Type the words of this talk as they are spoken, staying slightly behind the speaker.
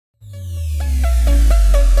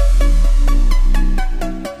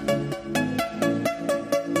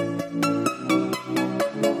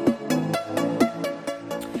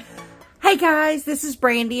guys, this is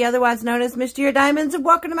Brandy, otherwise known as Miss Dear Diamonds, and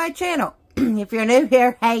welcome to my channel. If you're new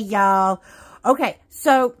here, hey y'all. Okay,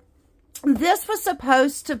 so this was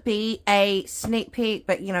supposed to be a sneak peek,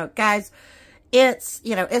 but guys, it's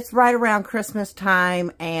right around Christmas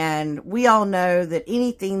time, and we all know that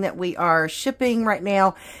anything that we are shipping right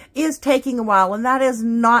now is taking a while, and that is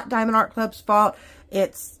not Diamond Art Club's fault.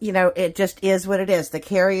 It's, it just is what it is. The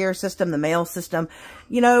carrier system, the mail system,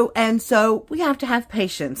 and so we have to have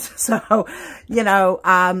patience. So,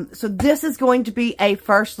 so this is going to be a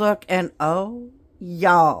first look, and oh,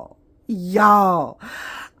 y'all,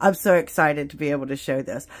 I'm so excited to be able to show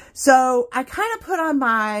this. So I kind of put on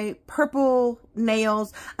my purple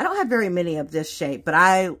nails. I don't have very many of this shape, but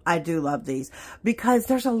I do love these because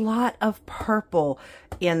there's a lot of purple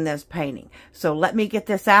in this painting. So let me get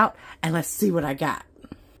this out and let's see what I got.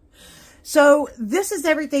 So this is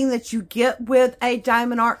everything that you get with a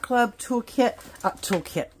Diamond Art Club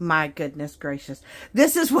toolkit. My goodness gracious.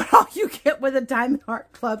 This is what all you get with a Diamond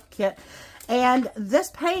Art Club kit. And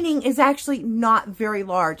this painting is actually not very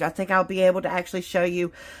large. I think I'll be able to actually show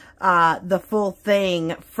you the full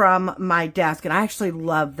thing from my desk. And I actually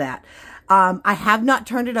love that. I have not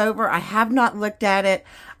turned it over. I have not looked at it.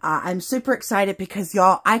 I'm super excited because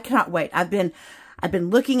y'all, I cannot wait. I've been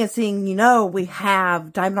looking and seeing, we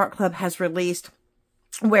have Diamond Art Club has released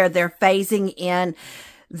where they're phasing in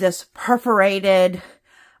this perforated,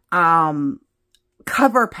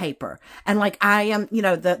 cover paper, and like I am,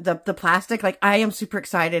 the plastic, like I am super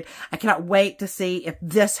excited. I cannot wait to see if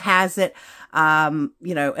this has it. And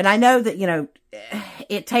I know that,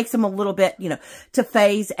 it takes them a little bit, to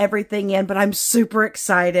phase everything in, but I'm super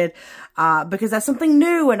excited, because that's something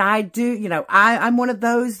new. And I do, I'm one of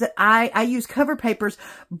those that I use cover papers,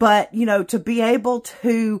 but, to be able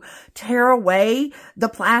to tear away the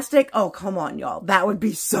plastic. Oh, come on, y'all. That would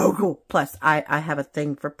be so cool. Plus I have a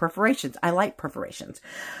thing for perforations. I like perforations.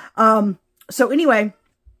 So anyway,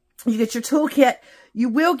 you get your toolkit. You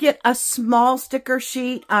will get a small sticker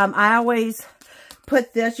sheet. I always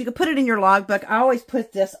put this, you can put it in your logbook. I always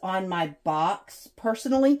put this on my box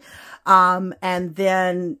personally. And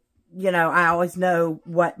then, I always know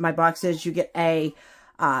what my box is. You get a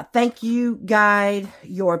thank you guide,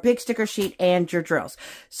 your big sticker sheet, and your drills.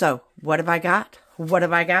 So what have I got?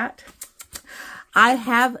 I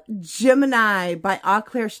have Gemini by Eau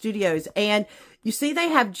Claire Studios. And you see they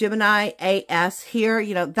have Gemini AS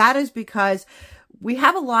here. That is because we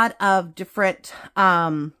have a lot of different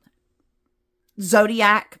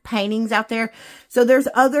zodiac paintings out there. So there's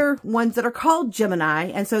other ones that are called Gemini.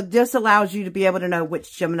 And so this allows you to be able to know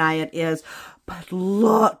which Gemini it is. But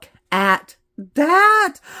look at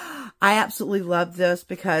that. I absolutely love this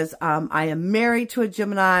because I am married to a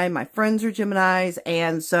Gemini. My friends are Geminis.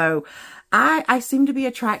 And so I seem to be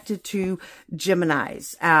attracted to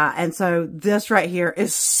Geminis. And so this right here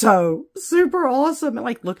is so super awesome. And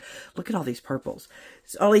like, look at all these purples.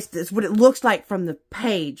 So at least it's what it looks like from the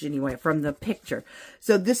page anyway, from the picture.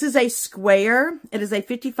 So this is a square. It is a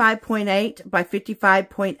 55.8 by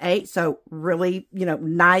 55.8. So really,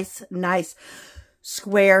 nice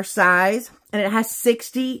square size. And it has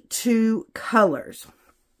 62 colors.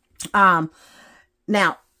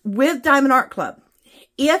 Now with Diamond Art Club,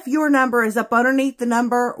 if your number is up underneath the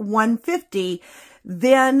number 150,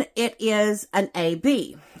 then it is an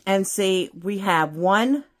AB. And see, we have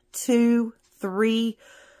 1, 2, 3,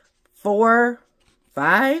 4,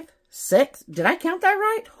 5, 6. Did I count that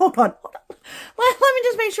right? Hold on. Let me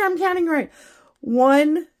just make sure I'm counting right.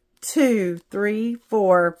 1, 2, 3,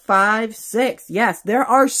 4, 5, 6. Yes, there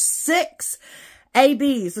are 6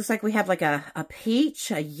 ABs. Looks like we have like a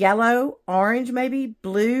peach, a yellow, orange, maybe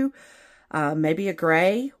blue, maybe a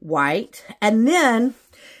gray, white. And then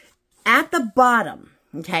at the bottom,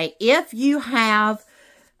 okay, if you have,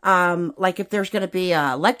 like if there's going to be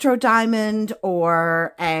a electro diamond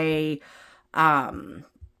or a,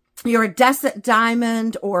 iridescent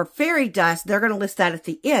diamond or fairy dust, they're going to list that at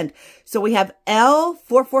the end. So we have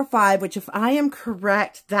L445, which if I am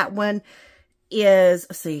correct, that one is,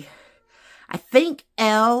 let's see, I think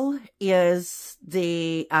L is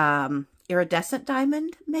the, iridescent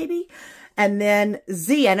diamond, maybe. And then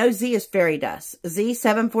Z, I know Z is fairy dust.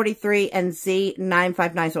 Z743 and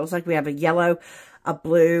Z959. So it looks like we have a yellow, a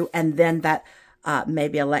blue, and then that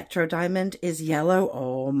maybe electro diamond is yellow.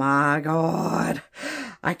 Oh my God.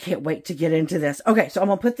 I can't wait to get into this. Okay, so I'm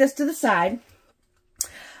going to put this to the side.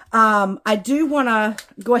 I do want to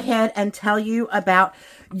go ahead and tell you about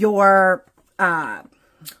your,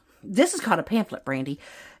 this is called a pamphlet, Brandy.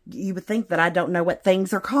 You would think that I don't know what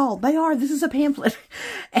things are called. They are. This is a pamphlet.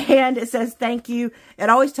 And it says, thank you. It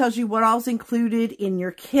always tells you what all's included in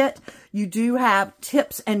your kit. You do have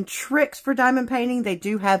tips and tricks for diamond painting. They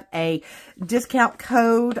do have a discount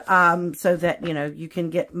code so that, you know, you can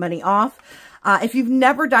get money off. If you've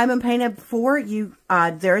never diamond painted before,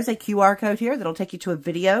 there is a QR code here that'll take you to a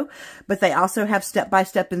video, but they also have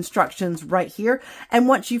step-by-step instructions right here. And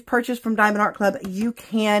once you've purchased from Diamond Art Club, you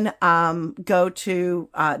can go to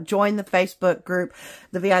join the Facebook group,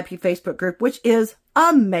 the VIP Facebook group, which is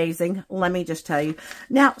amazing. Let me just tell you.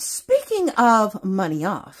 Now, speaking of money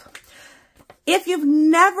off, if you've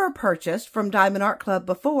never purchased from Diamond Art Club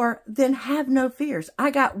before, then have no fears.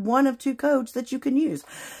 I got one of 2 codes that you can use.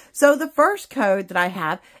 So the first code that I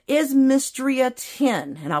have is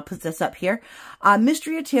Mysteria10, and I'll put this up here.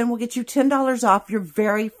 Mysteria10 will get you $10 off your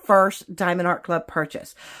very first Diamond Art Club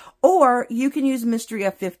purchase. Or you can use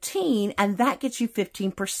Mysteria15, and that gets you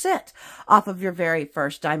 15% off of your very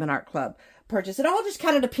first Diamond Art Club purchase. It all just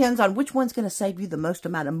kind of depends on which one's going to save you the most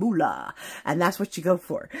amount of moolah, and that's what you go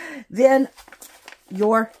for. Then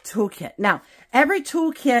your toolkit. Now, every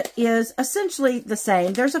toolkit is essentially the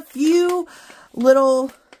same. There's a few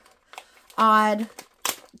little odd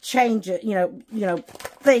changes, you know,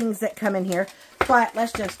 things that come in here, but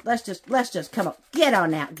let's just come on, get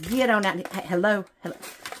on out. Hey, hello.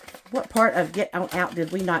 What part of get on out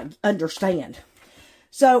did we not understand?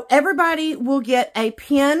 So everybody will get a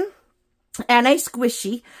pen and a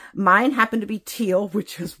squishy. Mine happened to be teal,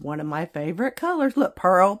 which is one of my favorite colors. Look,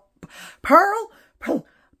 purple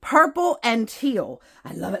and teal.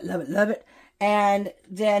 I love it. And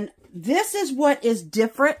then this is what is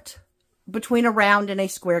different between a round and a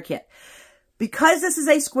square kit. Because this is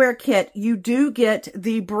a square kit, you do get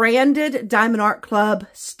the branded Diamond Art Club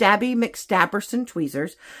Stabby McStabberson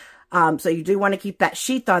tweezers. So you do want to keep that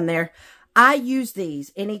sheath on there. I use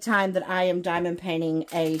these anytime that I am diamond painting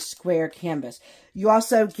a square canvas. You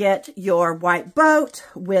also get your white boat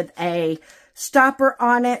with a stopper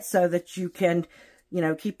on it so that you can, you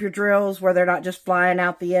know, keep your drills where they're not just flying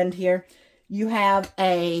out the end here. You have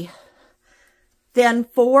a thin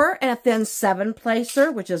 4 and a thin 7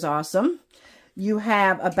 placer, which is awesome. You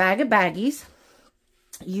have a bag of baggies.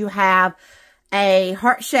 You have a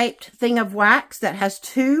heart-shaped thing of wax that has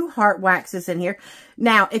 2 heart waxes in here.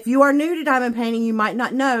 Now, if you are new to diamond painting, you might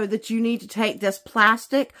not know that you need to take this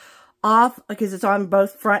plastic off because it's on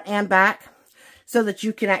both front and back so that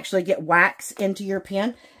you can actually get wax into your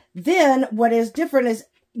pen. Then, what is different is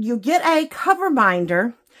you get a cover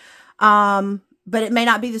binder, but it may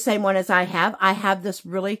not be the same one as I have. I have this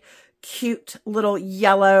really cute little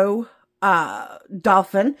yellow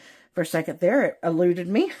dolphin. For a second there, it eluded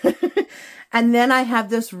me. And then I have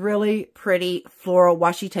this really pretty floral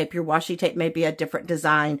washi tape. Your washi tape may be a different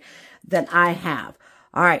design than I have.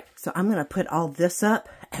 All right, so I'm going to put all this up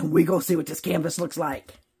and we go see what this canvas looks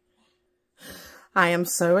like. I am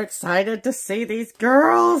so excited to see these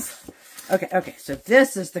girls. Okay, so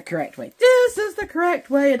this is the correct way. This is the correct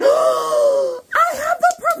way. And, oh, I have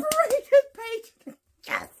the perforated page.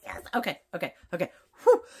 Yes. Okay.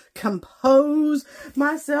 Whew. Compose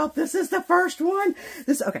myself. This is the first one.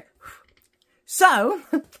 Okay. So,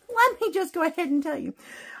 let me just go ahead and tell you.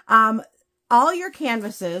 All your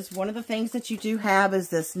canvases, one of the things that you do have is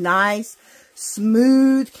this nice,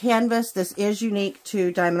 smooth canvas. This is unique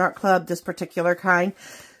to Diamond Art Club, this particular kind.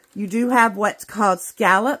 You do have what's called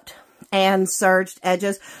scalloped and serged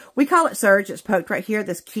edges. We call it serge. It's poked right here.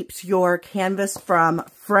 This keeps your canvas from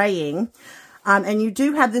fraying. And you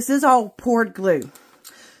do have, this is all poured glue.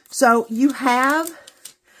 So you have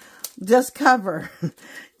this cover.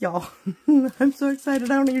 Y'all, I'm so excited.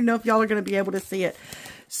 I don't even know if y'all are going to be able to see it.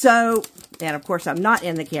 So, and of course I'm not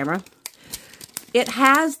in the camera. It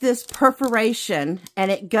has this perforation and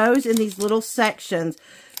it goes in these little sections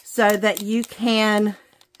so that you can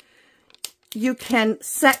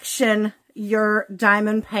section your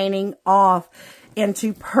diamond painting off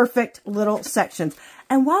into perfect little sections.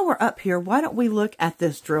 And while we're up here, why don't we look at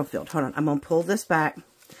this drill field? Hold on, I'm going to pull this back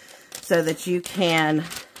so that you can,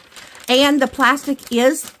 and the plastic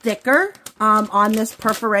is thicker on this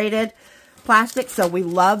perforated plastic, so we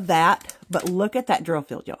love that. But look at that drill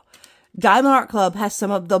field, y'all. Diamond Art Club has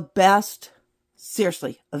some of the best,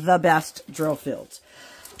 seriously, the best drill fields.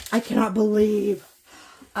 I cannot believe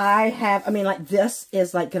like this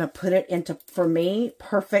is like going to put it into, for me,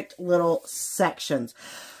 perfect little sections.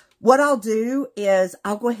 What I'll do is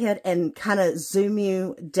I'll go ahead and kind of zoom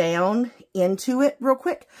you down into it real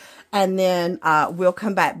quick. And then we'll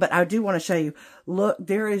come back. But I do want to show you. Look,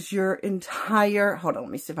 there is your entire, hold on,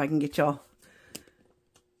 let me see if I can get y'all.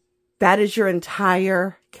 That is your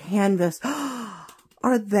entire canvas.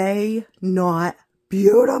 Are they not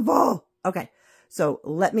beautiful? Okay, so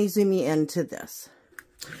let me zoom you into this.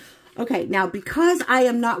 Okay, now because I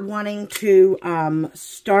am not wanting to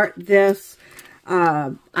start this,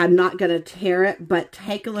 I'm not going to tear it, but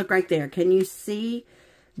take a look right there. Can you see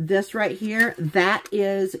this right here? That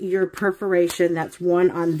is your perforation. That's one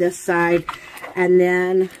on this side. And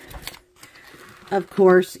then, of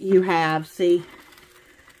course, you have, see,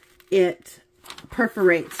 it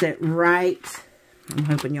perforates it right, I'm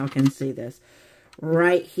hoping y'all can see this,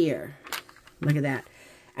 right here. Look at that.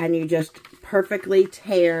 And you just perfectly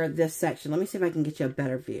tear this section. Let me see if I can get you a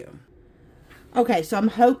better view. Okay, so I'm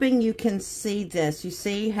hoping you can see this. You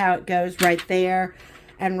see how it goes right there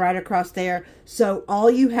and right across there. So all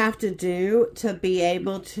you have to do to be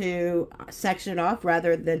able to section it off,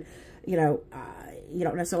 rather than, you know, you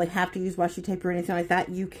don't necessarily have to use washi tape or anything like that.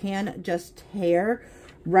 You can just tear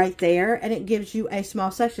right there and it gives you a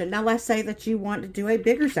small section. Now let's say that you want to do a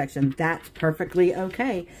bigger section. That's perfectly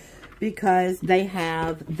okay, because they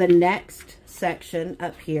have the next section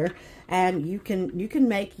up here, and you can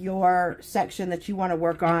make your section that you want to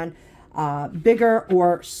work on bigger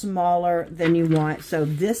or smaller than you want. So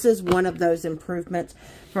this is one of those improvements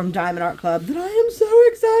from Diamond Art Club that I am so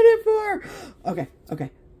excited for.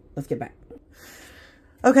 Okay, let's get back.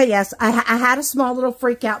 Okay, yes, I had a small little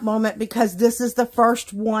freak out moment because this is the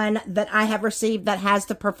first one that I have received that has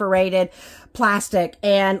the perforated plastic.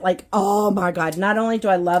 And like, oh my God, not only do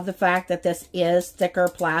I love the fact that this is thicker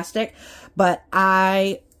plastic, but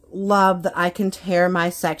I love that I can tear my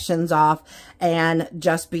sections off and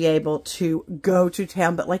just be able to go to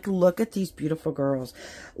town. But like, look at these beautiful girls.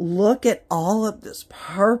 Look at all of this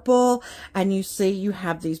purple, and you see you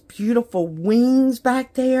have these beautiful wings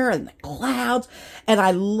back there and the clouds. And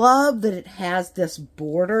I love that it has this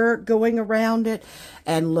border going around it.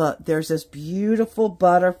 And look, there's this beautiful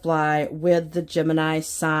butterfly with the Gemini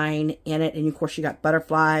sign in it. And of course you got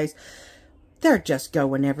butterflies. They're just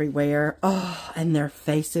going everywhere. Oh, and their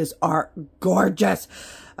faces are gorgeous.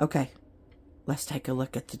 Okay, let's take a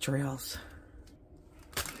look at the drills.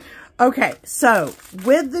 Okay, so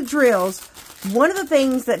with the drills, one of the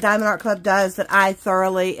things that Diamond Art Club does that I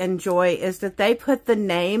thoroughly enjoy is that they put the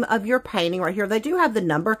name of your painting right here. They do have the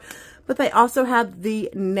number, but they also have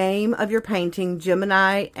the name of your painting,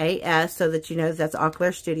 Gemini AS, so that you know that's Au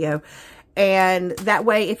Clair Studio. And that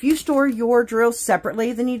way, if you store your drills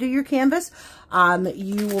separately than you do your canvas,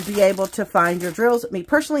 you will be able to find your drills. Me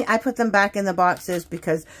personally, I put them back in the boxes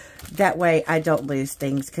because that way I don't lose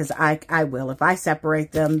things, because I will. If I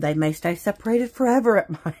separate them, they may stay separated forever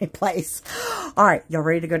at my place. All right, y'all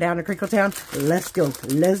ready to go down to Crinkle Town? Let's go.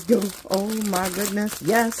 Let's go. Oh my goodness.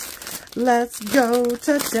 Yes. Let's go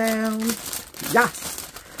to town.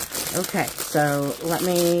 Yes. Okay, so let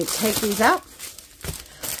me take these out.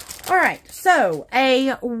 All right, so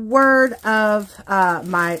a word of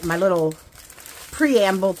my little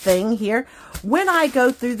preamble thing here. When I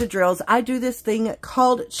go through the drills, I do this thing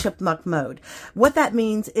called chipmunk mode. What that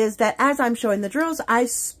means is that as I'm showing the drills, I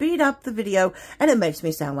speed up the video and it makes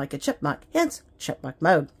me sound like a chipmunk, hence chipmunk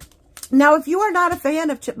mode. Now, if you are not a fan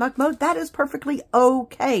of chipmunk mode, that is perfectly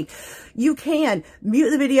okay. You can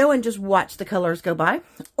mute the video and just watch the colors go by,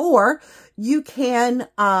 or you can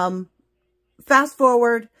fast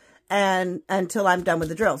forward and until I'm done with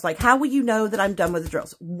the drills. Like, how will you know that I'm done with the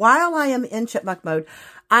drills? While I am in chipmunk mode,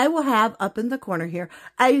 I will have up in the corner here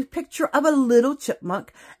a picture of a little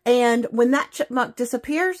chipmunk. And when that chipmunk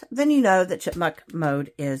disappears, then you know that chipmunk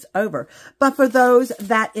mode is over. But for those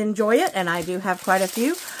that enjoy it, and I do have quite a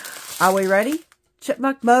few, are we ready?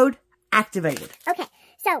 Chipmunk mode activated. Okay.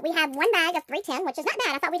 So we have one bag of 310, which is not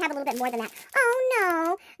bad. I thought we'd have a little bit more than that. Oh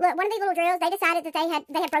no! Look, one of these little drills, they decided that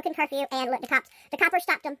they had broken curfew, and look, the coppers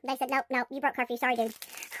stopped them. They said, no, you broke curfew. Sorry, dude.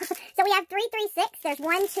 So we have 336. There's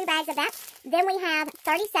 2 bags of that. Then we have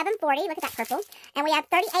 3740. Look at that purple. And we have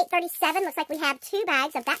 3837. Looks like we have 2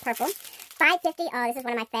 bags of that purple. 550. Oh, this is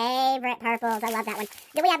one of my favorite purples. I love that one.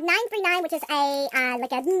 Then we have 939, which is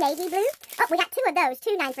like a navy blue. Oh, we got 2 of those.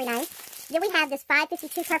 2 939s. Then we have this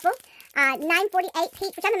 552 purple. 948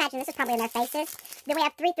 peach, which I'm imagining this is probably in their faces. Then we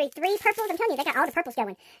have 333 purples. I'm telling you, they got all the purples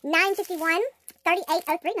going. 951,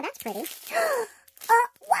 3803. Now that's pretty.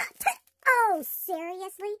 What? Oh,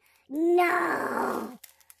 seriously? No.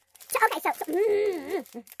 So, okay, so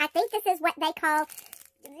I think this is what they call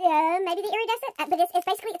maybe the iridescent, but it's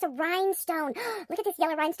basically, it's a rhinestone. Look at this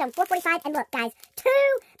yellow rhinestone, 445. And look, guys, 2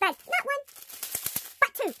 bags, not 1,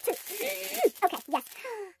 but 2. Okay, yes.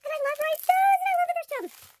 And I love rhinestones, and I love that they're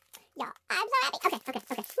still. Y'all, I'm so happy.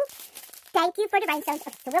 Okay. Woo. Thank you for the rhinestones.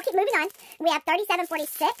 Okay, so we'll keep moving on. We have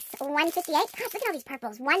 3746, 158. Gosh, look at all these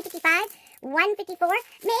purples. 155, 154.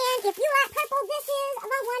 Man, if you like purple, this is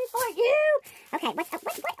the one for you. Okay,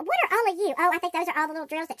 what are all of you? Oh, I think those are all the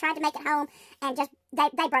little drills that tried to make it home and just,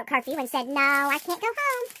 they broke curfew and said, no, I can't go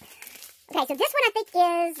home. Okay, so this one I think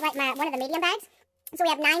is like one of the medium bags. So we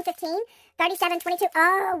have 915, 3722,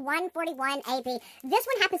 oh, 141 AB. This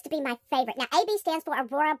one happens to be my favorite. Now, AB stands for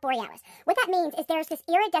Aurora Borealis. What that means is there's this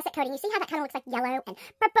iridescent coating. You see how that kind of looks like yellow and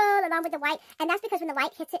purple along with the white? And that's because when the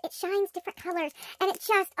light hits it, it shines different colors. And it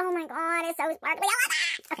just, oh my God, it's so sparkly. I love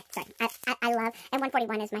that. Okay, sorry. I love, and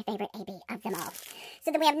 141 is my favorite AB of them all.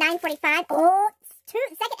 So then we have 945. Oh,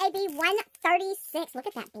 second AB, 136. Look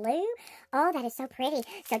at that blue. Oh, that is so pretty.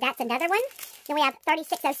 So that's another one. Then we have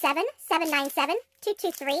 3607, 797,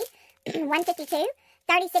 223, 152,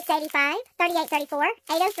 3685, 3834,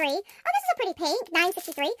 803. Oh, this is a pretty pink,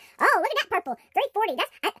 963. Oh, look at that purple, 340.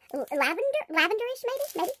 That's lavenderish,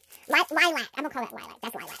 maybe? Lilac. I'm going to call that lilac.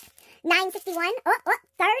 That's lilac. 961. Oh,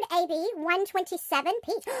 third AB, 127,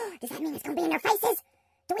 peach. Does that mean it's going to be in their faces?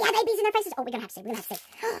 Do we have ABs in their faces? Oh, we're going to have to see. We're going to have to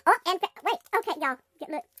see. Oh, and wait. Okay, y'all.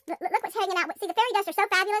 Look what's hanging out. See, the fairy dust are so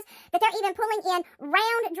fabulous that they're even pulling in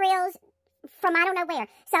round drills from I don't know where.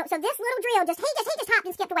 So this little drill, he just hopped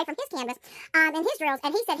and skipped away from his canvas and his drills,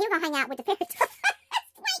 and he said he was going to hang out with the fairy dust.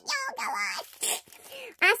 Wait, y'all, go on.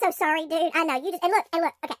 I'm so sorry, dude. I know. You just, and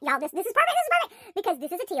look. Okay, y'all, this is perfect. Because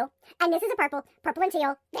this is a teal, and this is a purple and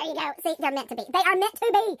teal. There you go. See, they're meant to be. They are meant to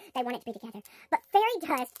be. They want it to be together. But fairy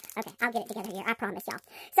dust, okay, I'll get it together here. I promise, y'all.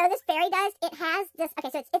 So this fairy dust, it has this,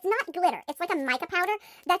 okay, so it's not glitter. It's like a mica powder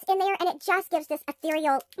that's in there, and it just gives this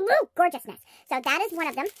ethereal, gorgeousness. So that is one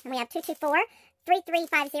of them. And we have 224.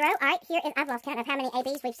 3350. All right, here is, I've lost count of how many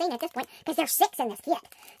ABs we've seen at this point, because there's 6 in this kit.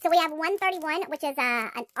 So we have 131, which is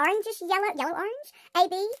an orangish yellow-orange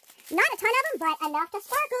AB. Not a ton of them, but enough to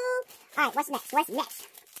sparkle. All right, what's next?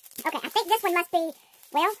 Okay, I think this one must be,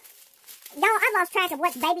 well, y'all, I've lost track of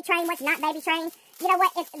what's baby train, what's not baby train. You know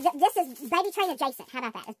what? This is baby train adjacent. How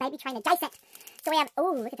about that? It's baby train adjacent. So we have,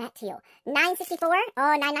 oh, look at that teal. 964.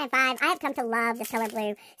 Oh, 995. I have come to love this color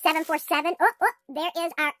blue. 747. Oh, there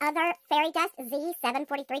is our other fairy dust,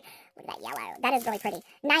 Z743. Look at that yellow. That is really pretty.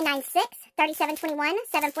 996, 3721,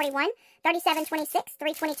 741, 3726,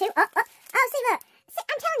 322. Oh, see, look. See,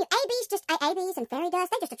 I'm telling you, ABs and fairy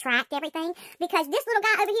dust, they just attract everything. Because this little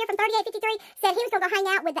guy over here from 3853 said he was going to go hang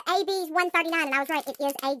out with the ABs 139, and I was right. It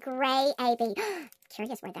is a gray AB.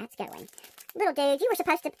 Curious where that's going. Little dude, you were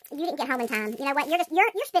supposed to, you didn't get home in time. You know what? You're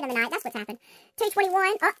spending the night. That's what's happened. 221.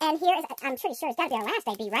 Oh, and here is, I'm pretty sure it's got to be our last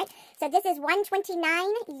AB, right? So this is 129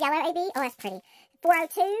 yellow AB. Oh, that's pretty.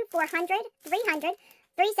 402, 400, 300.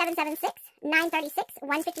 3776, 936,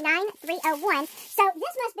 159, 301. So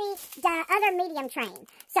this must be the other medium train.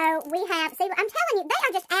 So we have, see, I'm telling you, they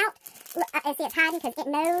are just out. Look, see, it's hiding because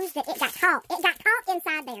it knows that it got caught. It got caught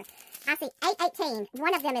inside there. I see 818.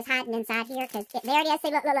 One of them is hiding inside here because there it is.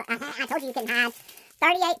 See, look. I told you you couldn't hide.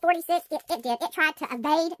 3846, it did. It tried to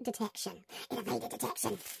evade detection. It evaded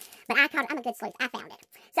detection. But I caught it. I'm a good sleuth. I found it.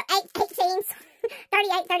 So 818,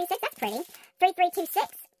 3836, that's pretty.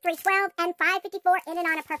 3326. 312 and 554 in and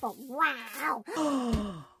on a purple.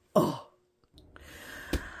 Wow. Oh.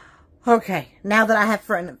 Okay, now that I have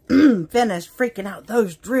finished freaking out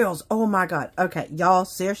those drills. Oh my God. Okay, y'all,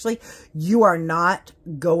 seriously, you are not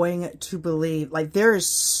going to believe. Like, there is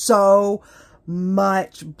so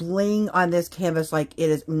much bling on this canvas. Like, it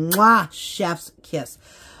is mwah, chef's kiss.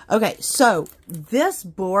 Okay, so this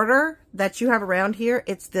border that you have around here,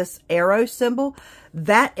 it's this arrow symbol.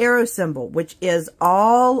 That arrow symbol, which is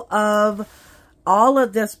all of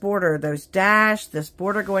this border, those dash, this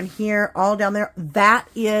border going here, all down there, that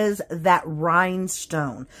is that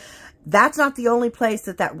rhinestone. That's not the only place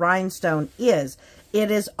that rhinestone is.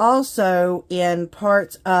 It is also in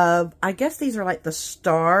parts of, I guess these are like the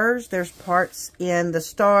stars. There's parts in the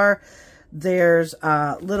star. There's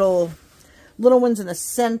little ones in the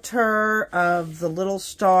center of the little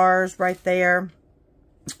stars right there.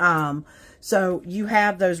 So you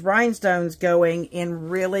have those rhinestones going in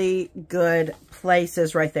really good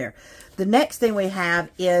places right there. The next thing we have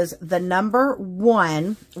is the number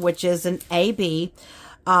 1, which is an AB.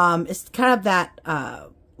 It's kind of that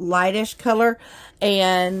lightish color,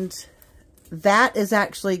 and that is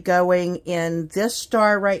actually going in this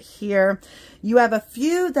star right here. You have a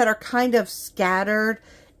few that are kind of scattered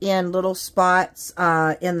in little spots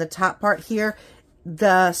in the top part here.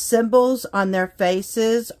 The symbols on their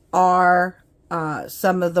faces are,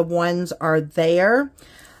 some of the ones are there.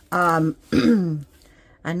 I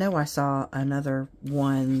know I saw another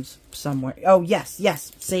ones somewhere. Oh, yes.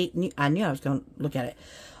 See, I knew I was going to look at it.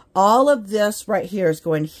 All of this right here is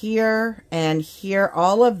going here and here.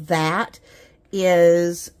 All of that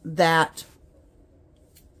is that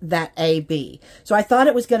AB. So I thought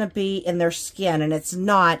it was going to be in their skin, and it's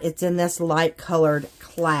not. It's in this light colored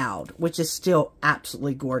cloud, which is still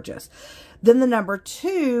absolutely gorgeous. Then the number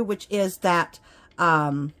 2, which is that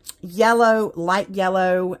yellow, light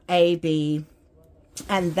yellow AB.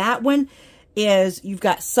 And that one is, you've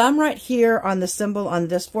got some right here on the symbol on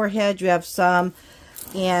this forehead. You have some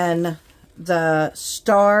in the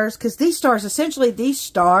stars, because these stars, essentially these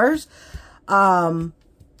stars are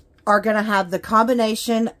going to have the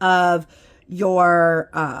combination of your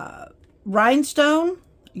rhinestone,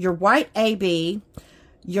 your white AB,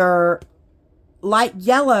 your light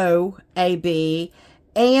yellow AB,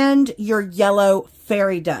 and your yellow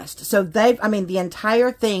fairy dust. So the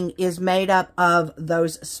entire thing is made up of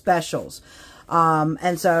those specials.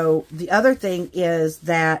 And so the other thing is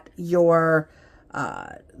that your,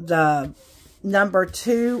 the number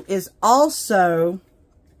 2 is also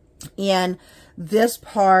in this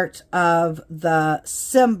part of the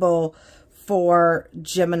symbol for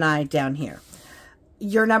Gemini down here.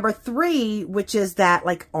 Your number 3, which is that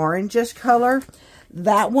like orangish color,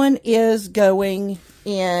 that one is going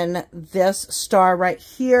in this star right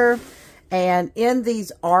here, and in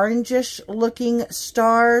these orangish looking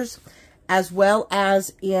stars, as well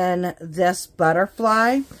as in this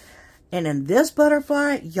butterfly. And in this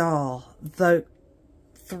butterfly, y'all, the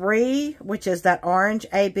 3, which is that orange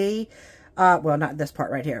AB, well, not this part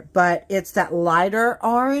right here, but it's that lighter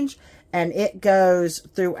orange, and it goes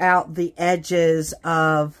throughout the edges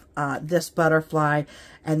of this butterfly,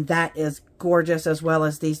 and that is gorgeous, as well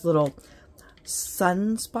as these little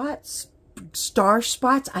sunspots, star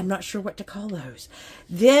spots. I'm not sure what to call those.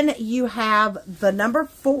 Then you have the number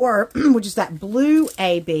 4, which is that blue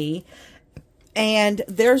AB, and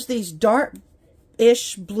there's these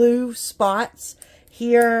dark-ish blue spots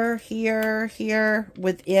here, here, here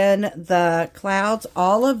within the clouds.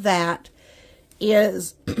 All of that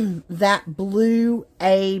is that blue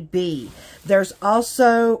AB. There's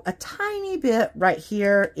also a tiny bit right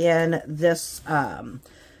here in this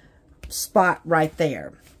spot right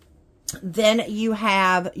there. Then you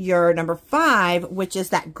have your number 5, which is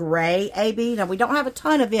that gray AB. Now, we don't have a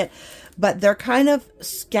ton of it, but they're kind of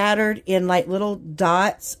scattered in like little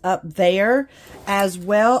dots up there, as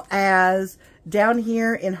well as down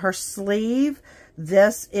here in her sleeve.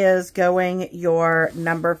 This is going your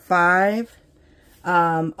number 5.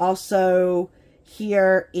 Also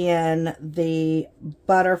here in the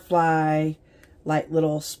butterfly, like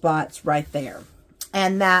little spots right there.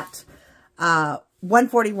 And that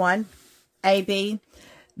 141 AB,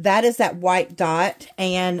 that is that white dot.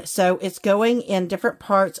 And so it's going in different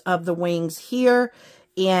parts of the wings here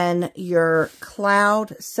in your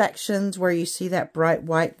cloud sections where you see that bright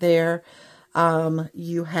white there.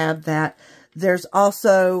 You have that. There's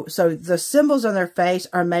also, so the symbols on their face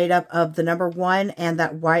are made up of the number 1 and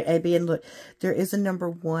that white AB. And look, there is a number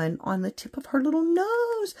 1 on the tip of her little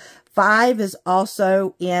nose. 5 is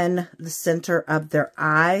also in the center of their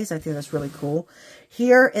eyes. I think that's really cool.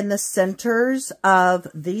 Here in the centers of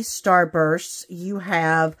these starbursts, you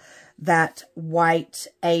have that white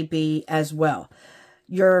AB as well.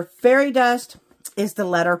 Your fairy dust is the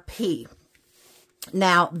letter P.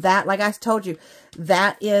 Now, that, like I told you,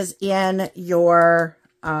 that is in your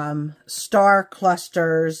star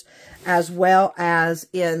clusters, as well as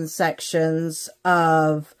in sections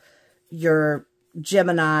of your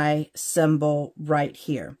Gemini symbol right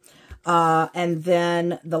here. And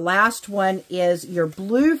then the last one is your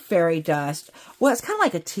blue fairy dust. Well, it's kind of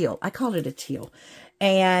like a teal. I called it a teal.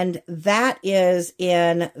 And that is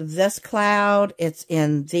in this cloud. It's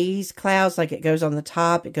in these clouds, like it goes on the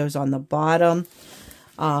top, it goes on the bottom.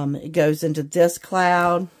 It goes into this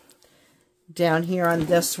cloud, down here on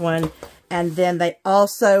this one. And then they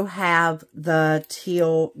also have the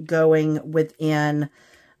teal going within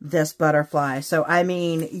this butterfly. So, I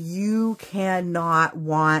mean, you cannot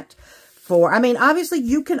want for, I mean, obviously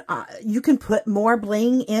you can put more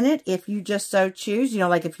bling in it if you just so choose, you know,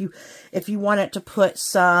 like if you wanted to put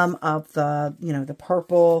some of the, you know, the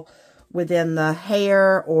purple within the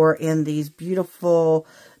hair or in these beautiful,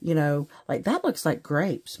 you know, like that looks like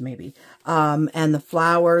grapes maybe. And the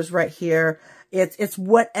flowers right here. It's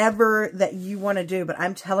whatever that you want to do, but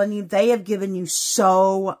I'm telling you, they have given you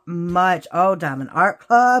so much. Oh, Diamond Art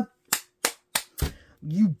Club,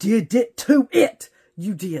 you did it to it.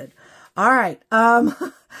 You did. All right.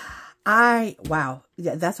 Wow.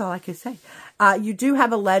 Yeah, that's all I can say. You do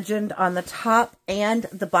have a legend on the top and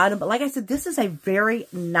the bottom, but like I said, this is a very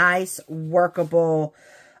nice, workable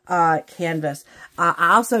canvas.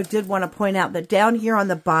 I also did want to point out that down here on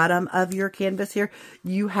the bottom of your canvas here,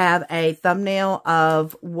 you have a thumbnail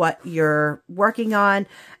of what you're working on,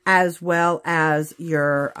 as well as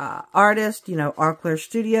your artist, you know, Arkler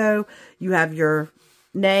Studio. You have your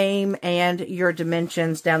name and your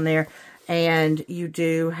dimensions down there, and you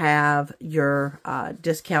do have your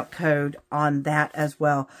discount code on that as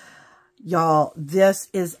well. Y'all, this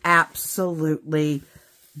is absolutely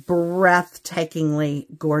breathtakingly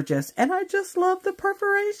gorgeous, and I just love the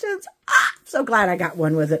perforations. I'm so glad I got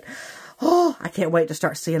one with it. Oh, I can't wait to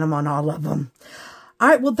start seeing them on all of them. All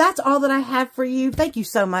right, well, that's all that I have for you. Thank you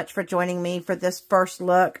so much for joining me for this first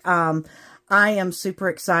look. I am super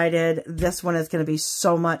excited. This one is going to be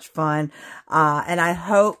so much fun, and I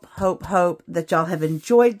hope that y'all have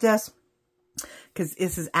enjoyed this, because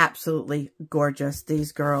this is absolutely gorgeous.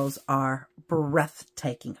 These girls are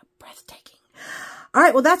breathtaking. All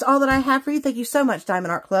right, well, that's all that I have for you. Thank you so much,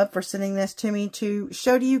 Diamond Art Club, for sending this to me to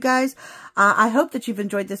show to you guys. I hope that you've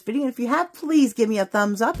enjoyed this video. And if you have, please give me a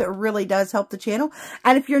thumbs up. It really does help the channel.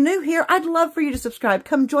 And if you're new here, I'd love for you to subscribe.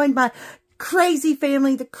 Come join my crazy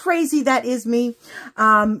family, the crazy that is me.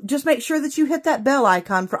 Just make sure that you hit that bell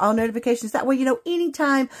icon for all notifications. That way you know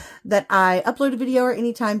anytime that I upload a video or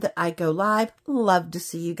anytime that I go live. Love to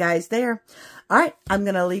see you guys there. All right, I'm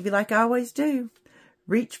going to leave you like I always do.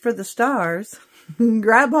 Reach for the stars.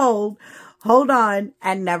 Grab hold on,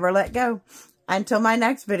 and never let go. Until my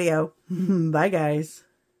next video. Bye, guys.